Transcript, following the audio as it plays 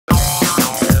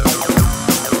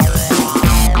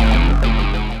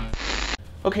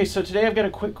Okay, so today I've got a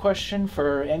quick question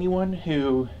for anyone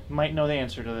who might know the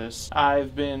answer to this.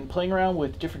 I've been playing around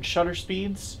with different shutter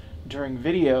speeds during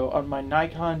video on my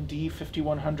Nikon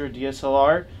D5100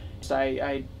 DSLR.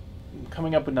 I'm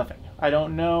coming up with nothing. I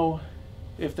don't know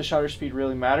if the shutter speed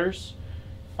really matters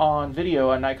on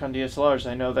video on Nikon DSLRs.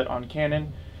 I know that on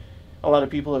Canon, a lot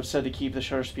of people have said to keep the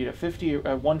shutter speed at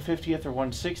 1/50th or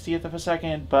 1/60th of a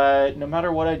second, but no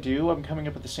matter what I do, I'm coming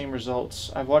up with the same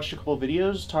results. I've watched a couple of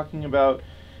videos talking about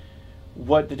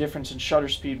what the difference in shutter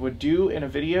speed would do in a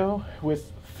video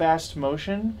with fast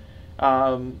motion.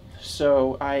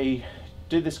 So I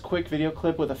did this quick video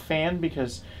clip with a fan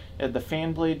because the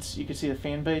fan blades, you can see the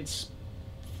fan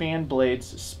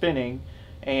blades spinning,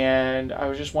 and I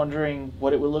was just wondering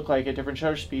what it would look like at different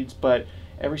shutter speeds, but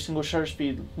every single shutter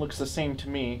speed looks the same to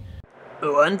me.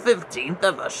 1/15th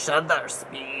of a shutter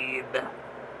speed.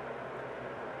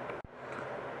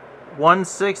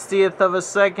 1/60th of a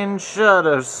second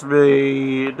shutter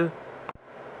speed.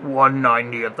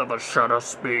 1/90th of a shutter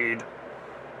speed.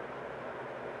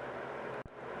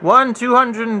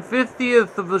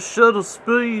 1/250th of a shutter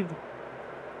speed.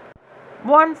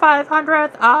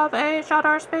 1/500th of a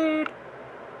shutter speed.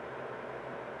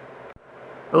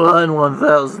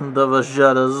 1/1000th of a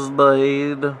shutter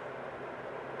speed.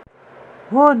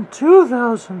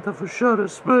 1/2000th of a shutter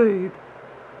speed.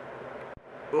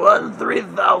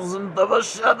 1/3000th of a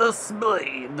shutter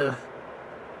speed.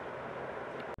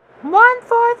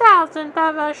 1/4000th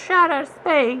of a shutter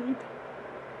speed.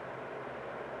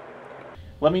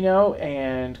 Let me know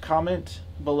and comment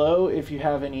below if you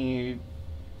have any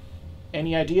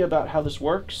idea about how this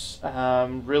works.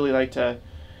 Really like to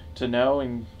know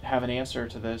and have an answer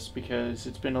to this because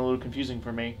it's been a little confusing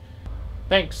for me.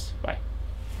 Thanks. Bye.